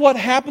that's what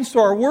happens to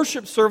our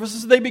worship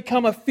services. They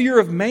become a fear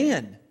of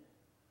man.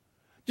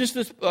 Just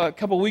this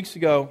couple of weeks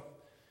ago,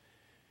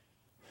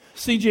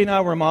 CJ and I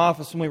were in my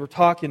office and we were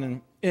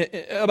talking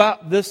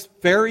about this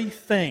very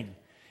thing.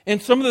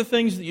 And some of the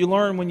things that you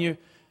learn when you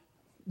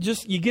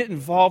get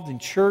involved in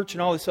church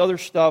and all this other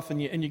stuff,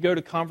 and you go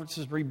to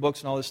conferences, read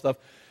books and all this stuff.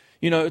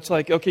 It's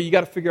like, okay, you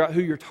got to figure out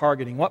who you're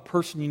targeting, what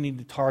person you need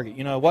to target,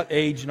 what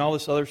age and all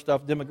this other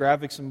stuff,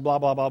 demographics and blah,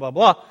 blah, blah, blah,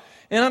 blah.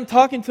 And I'm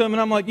talking to him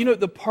and I'm like,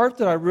 the part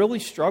that I really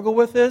struggle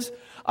with is,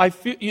 I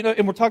feel,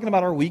 and we're talking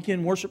about our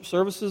weekend worship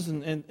services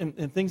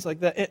and things like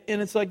that.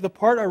 And it's like the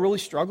part I really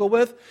struggle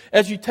with,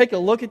 as you take a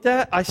look at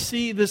that, I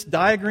see this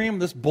diagram,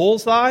 this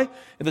bullseye,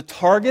 the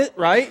target,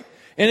 right?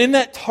 And in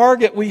that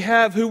target, we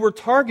have who we're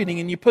targeting,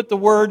 and you put the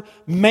word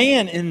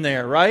man in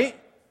there, right?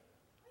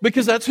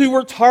 Because that's who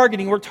we're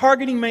targeting. We're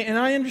targeting man, and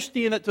I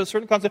understand that to a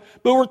certain concept,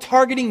 but we're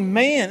targeting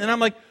man. And I'm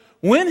like,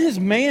 when has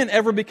man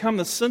ever become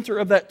the center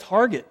of that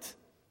target?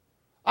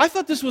 I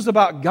thought this was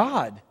about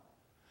God.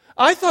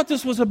 I thought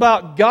this was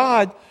about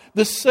God,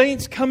 the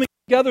saints coming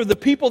together, the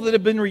people that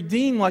have been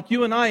redeemed like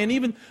you and I, and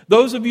even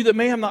those of you that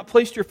may have not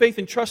placed your faith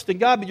and trust in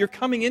God, but you're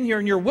coming in here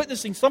and you're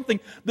witnessing something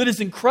that is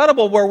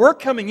incredible, where we're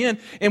coming in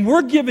and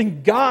we're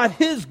giving God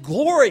His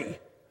glory.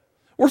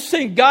 We're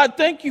saying, God,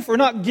 thank you for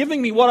not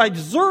giving me what I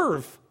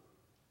deserve.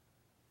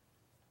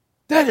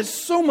 That is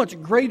so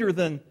much greater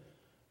than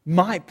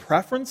my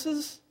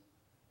preferences.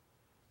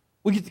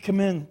 We get to come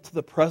into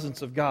the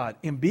presence of God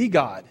and be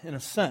God in a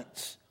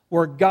sense,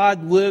 where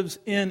God lives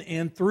in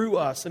and through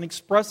us and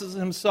expresses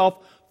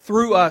Himself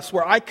through us,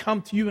 where I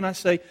come to you and I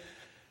say,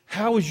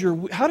 how did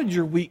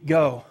your week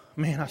go?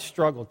 Man, I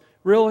struggled.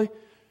 Really?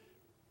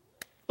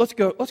 Let's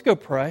go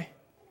pray.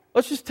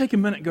 Let's just take a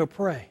minute and go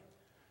pray.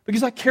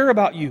 Because I care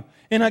about you.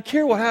 And I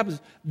care what happens.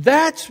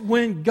 That's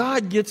when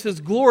God gets His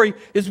glory,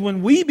 is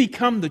when we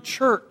become the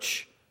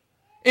church.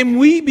 And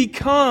we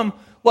become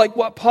like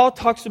what Paul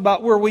talks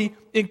about, where we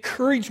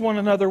encourage one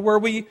another, where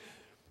we,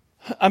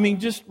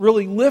 just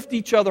really lift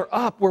each other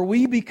up, where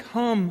we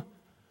become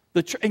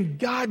the church. And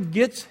God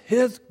gets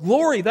His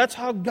glory. That's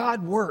how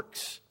God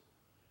works.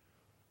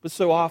 But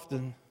so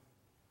often,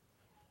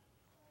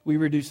 we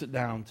reduce it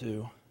down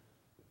to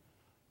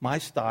my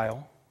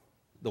style,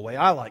 the way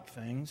I like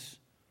things.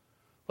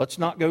 Let's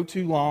not go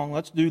too long.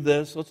 Let's do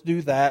this. Let's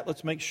do that.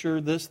 Let's make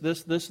sure this,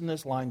 and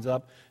this lines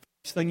up.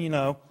 Next thing you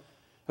know,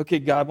 okay,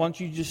 God, why don't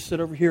you just sit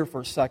over here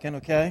for a second,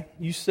 okay?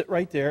 You sit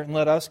right there and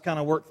let us kind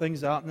of work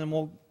things out, and then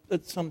we'll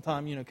at some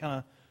time, kind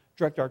of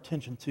direct our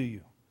attention to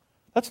you.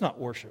 That's not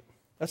worship.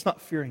 That's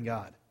not fearing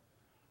God.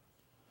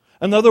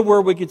 Another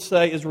word we could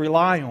say is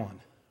rely on.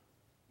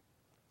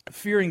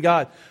 Fearing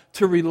God,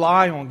 to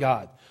rely on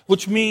God,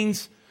 which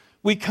means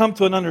we come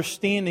to an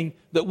understanding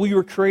that we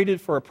were created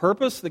for a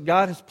purpose, that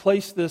God has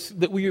placed this,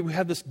 that we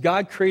have this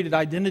God-created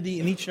identity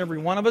in each and every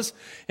one of us,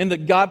 and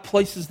that God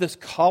places this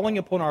calling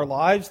upon our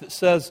lives that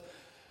says,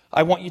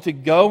 I want you to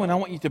go and I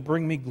want you to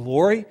bring me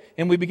glory.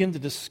 And we begin to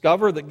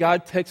discover that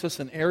God takes us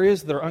in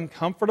areas that are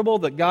uncomfortable,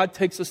 that God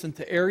takes us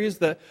into areas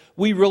that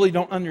we really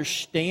don't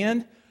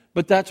understand,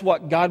 but that's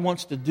what God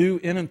wants to do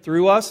in and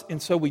through us. And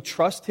so we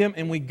trust Him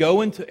and we go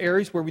into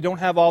areas where we don't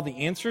have all the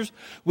answers.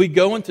 We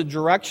go into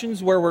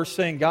directions where we're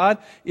saying, God,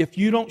 if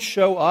you don't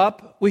show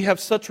up, we have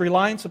such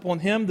reliance upon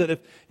Him that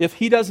if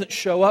He doesn't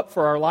show up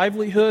for our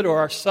livelihood or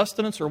our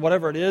sustenance or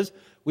whatever it is,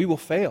 we will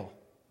fail.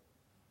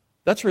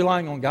 That's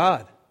relying on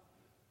God.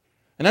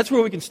 And that's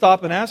where we can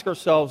stop and ask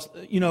ourselves,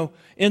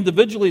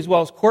 individually as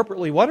well as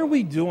corporately, what are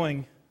we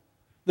doing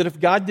that if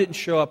God didn't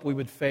show up, we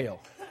would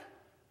fail?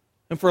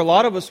 And for a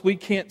lot of us, we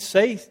can't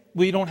say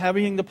we don't have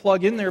anything to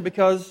plug in there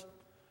because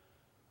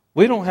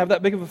we don't have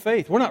that big of a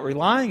faith. We're not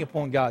relying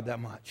upon God that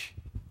much.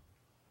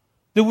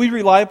 Do we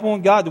rely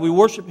upon God? Do we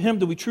worship Him?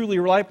 Do we truly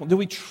rely upon Him? Do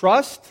we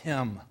trust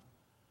Him?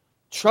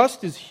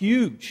 Trust is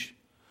huge.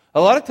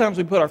 A lot of times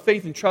we put our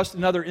faith and trust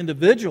in other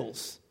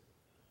individuals.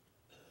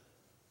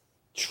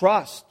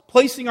 Trust,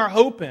 placing our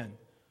hope in.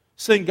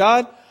 Saying,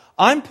 God,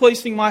 I'm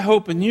placing my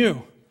hope in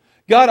you.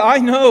 God, I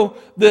know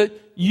that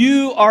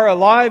you are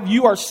alive,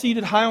 you are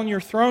seated high on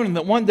your throne, and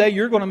that one day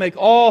you're going to make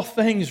all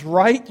things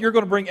right. You're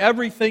going to bring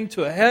everything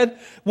to a head.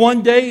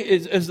 One day,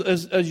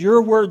 as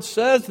your word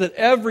says, that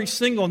every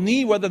single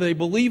knee, whether they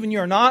believe in you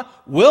or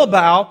not, will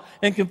bow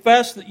and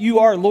confess that you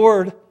are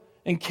Lord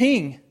and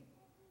King,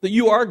 that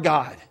you are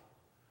God.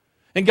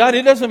 And God,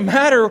 it doesn't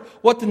matter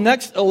what the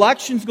next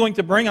election is going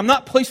to bring. I'm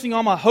not placing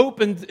all my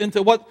hope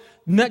into what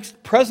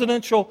next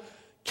presidential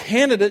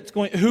candidate,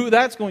 who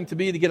that's going to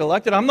be to get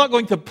elected. I'm not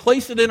going to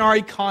place it in our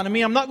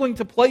economy. I'm not going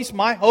to place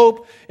my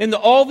hope into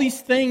all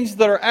these things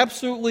that are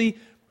absolutely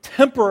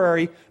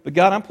temporary. But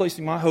God, I'm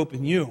placing my hope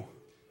in you.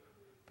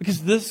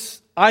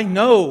 Because I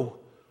know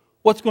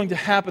what's going to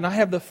happen. I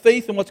have the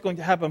faith in what's going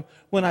to happen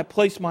when I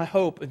place my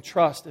hope and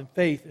trust and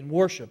faith and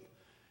worship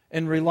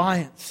and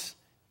reliance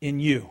in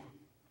you.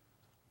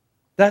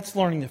 That's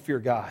learning to fear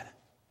God.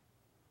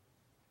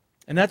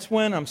 And that's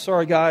when, I'm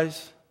sorry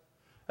guys,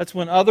 that's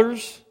when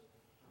others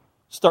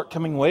start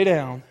coming way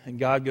down and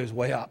God goes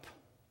way up.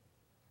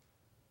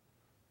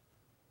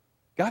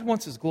 God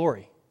wants His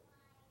glory.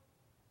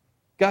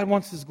 God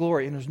wants His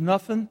glory. And there's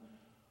nothing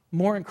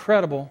more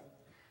incredible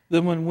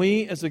than when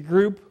we as a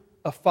group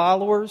of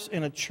followers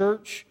in a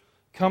church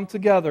come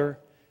together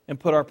and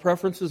put our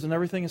preferences and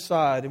everything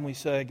aside and we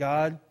say,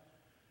 God,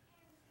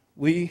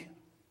 we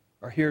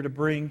are here to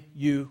bring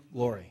you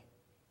glory.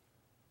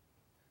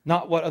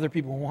 Not what other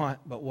people want,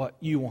 but what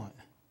you want.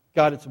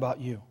 God, it's about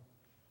you.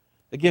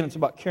 Again, it's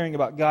about caring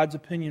about God's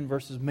opinion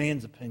versus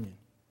man's opinion.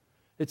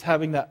 It's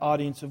having that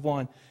audience of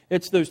one.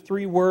 It's those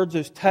three words,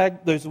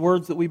 those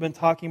words that we've been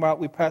talking about.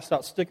 We passed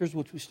out stickers,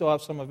 which we still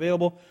have some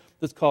available.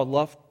 That's called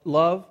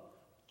love,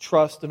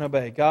 trust, and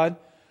obey. God,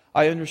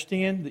 I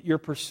understand that you're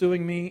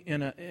pursuing me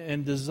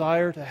and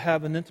desire to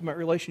have an intimate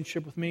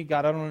relationship with me.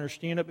 God, I don't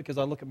understand it because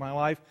I look at my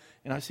life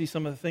and I see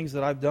some of the things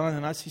that I've done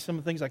and I see some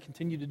of the things I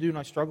continue to do and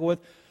I struggle with.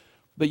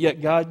 But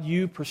yet, God,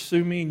 you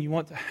pursue me and you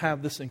want to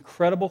have this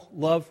incredible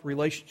love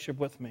relationship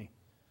with me.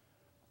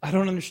 I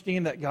don't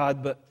understand that,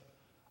 God, but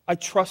I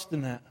trust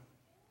in that.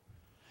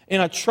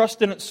 And I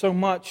trust in it so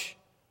much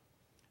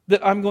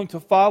that I'm going to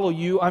follow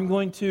you. I'm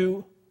going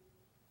to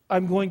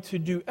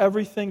do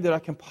everything that I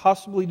can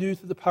possibly do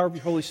through the power of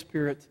your Holy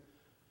Spirit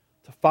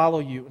to follow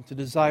you and to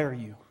desire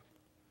you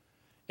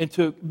and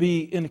to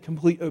be in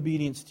complete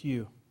obedience to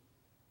you.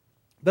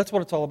 That's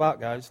what it's all about,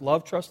 guys.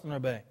 Love, trust, and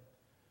obey.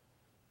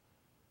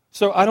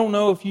 So I don't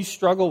know if you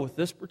struggle with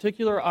this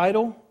particular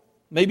idol.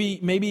 Maybe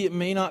it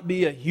may not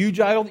be a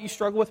huge idol that you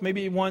struggle with.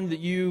 Maybe one that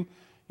you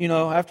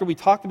after we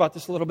talked about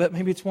this a little bit,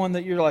 maybe it's one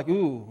that you're like,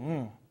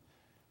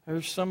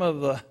 there's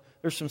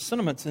some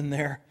sentiments in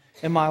there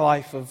in my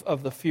life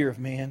of the fear of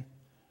man.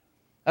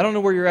 I don't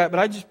know where you're at, but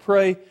I just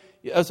pray,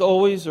 as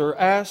always, or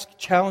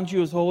challenge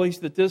you as always,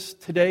 that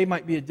today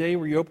might be a day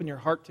where you open your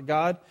heart to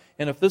God.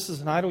 And if this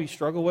is an idol you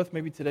struggle with,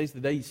 maybe today's the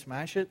day you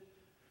smash it.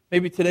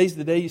 Maybe today's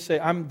the day you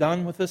say, I'm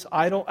done with this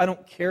idol. I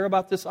don't care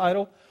about this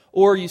idol.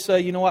 Or you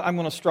say, you know what, I'm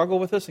going to struggle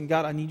with this, and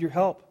God, I need your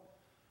help.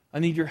 I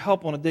need your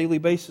help on a daily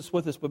basis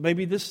with this. But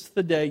maybe this is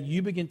the day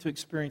you begin to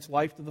experience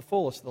life to the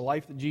fullest, the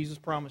life that Jesus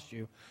promised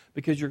you,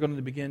 because you're going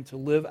to begin to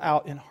live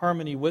out in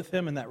harmony with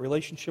Him and that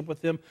relationship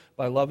with Him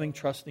by loving,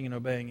 trusting, and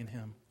obeying in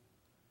Him.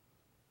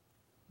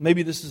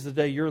 Maybe this is the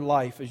day your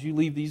life, as you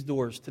leave these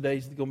doors,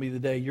 today's going to be the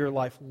day your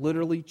life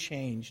literally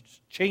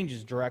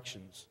changes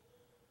directions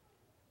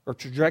or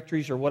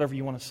trajectories or whatever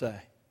you want to say.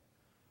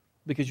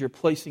 Because you're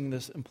placing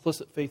this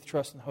implicit faith,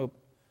 trust, and hope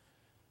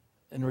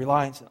and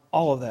reliance and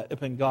all of that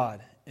upon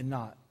God and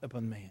not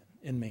upon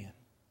man.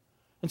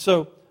 And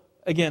so,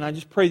 again, I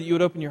just pray that you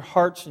would open your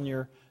hearts and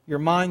your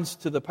minds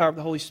to the power of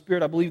the Holy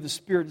Spirit. I believe the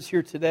Spirit is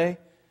here today.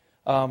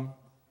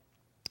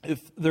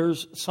 If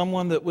there's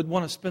someone that would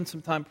want to spend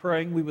some time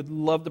praying, we would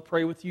love to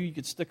pray with you. You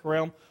could stick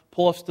around,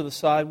 pull us to the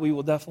side. We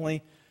will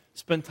definitely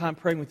spend time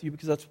praying with you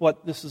because that's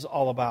what this is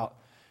all about.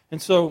 And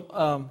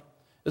so,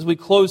 as we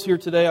close here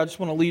today, I just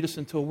want to lead us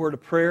into a word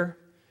of prayer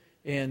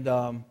and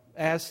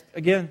ask,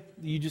 again,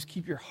 you just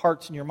keep your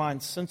hearts and your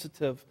minds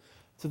sensitive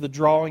to the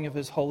drawing of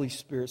His Holy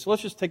Spirit. So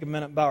let's just take a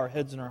minute and bow our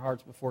heads and our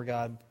hearts before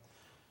God.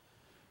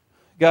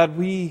 God,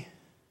 we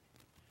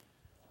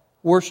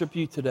worship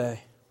You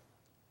today.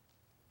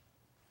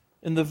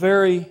 In the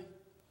very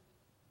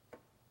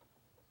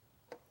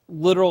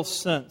literal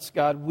sense,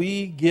 God,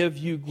 we give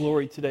You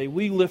glory today.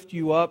 We lift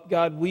You up.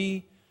 God,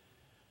 we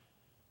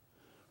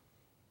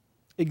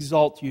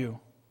exalt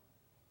You.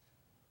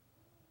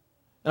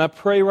 And I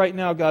pray right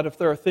now, God, if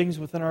there are things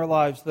within our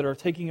lives that are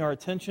taking our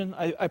attention,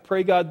 I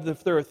pray, God, that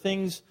if there are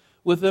things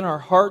within our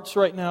hearts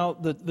right now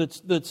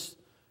that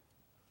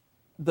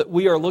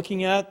we are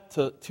looking at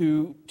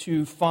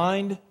to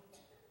find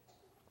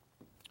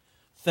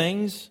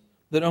things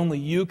that only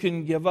You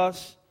can give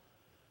us,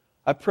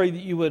 I pray that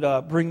You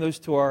would bring those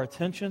to our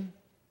attention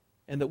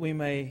and that we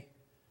may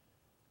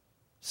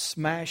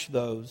smash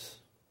those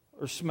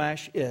or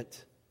smash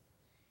it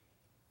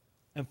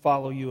and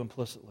follow You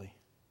implicitly.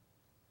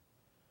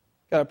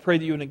 God, I pray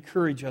that You would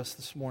encourage us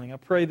this morning. I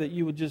pray that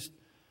You would just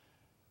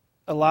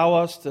allow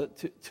us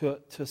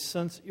to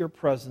sense Your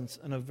presence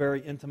in a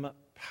very intimate,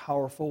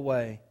 powerful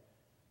way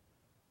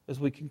as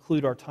we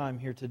conclude our time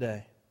here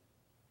today.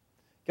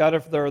 God,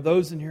 if there are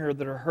those in here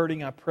that are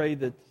hurting, I pray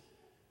that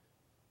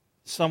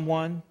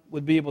someone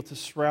would be able to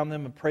surround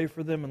them and pray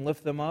for them and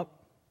lift them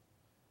up.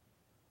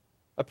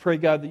 I pray,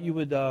 God, that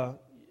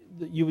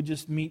You would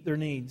just meet their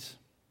needs.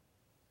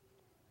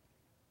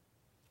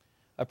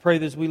 I pray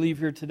that as we leave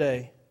here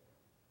today,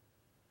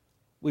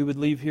 we would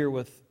leave here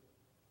with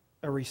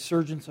a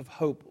resurgence of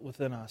hope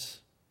within us,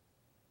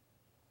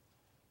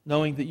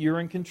 knowing that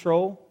You're in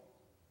control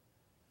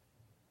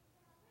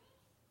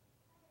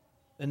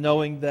and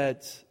knowing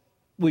that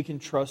we can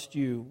trust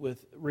You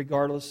with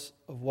regardless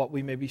of what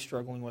we may be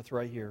struggling with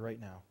right here,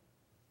 right now.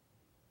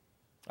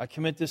 I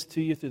commit this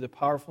to You through the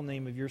powerful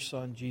name of Your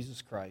Son,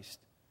 Jesus Christ.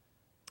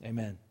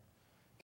 Amen.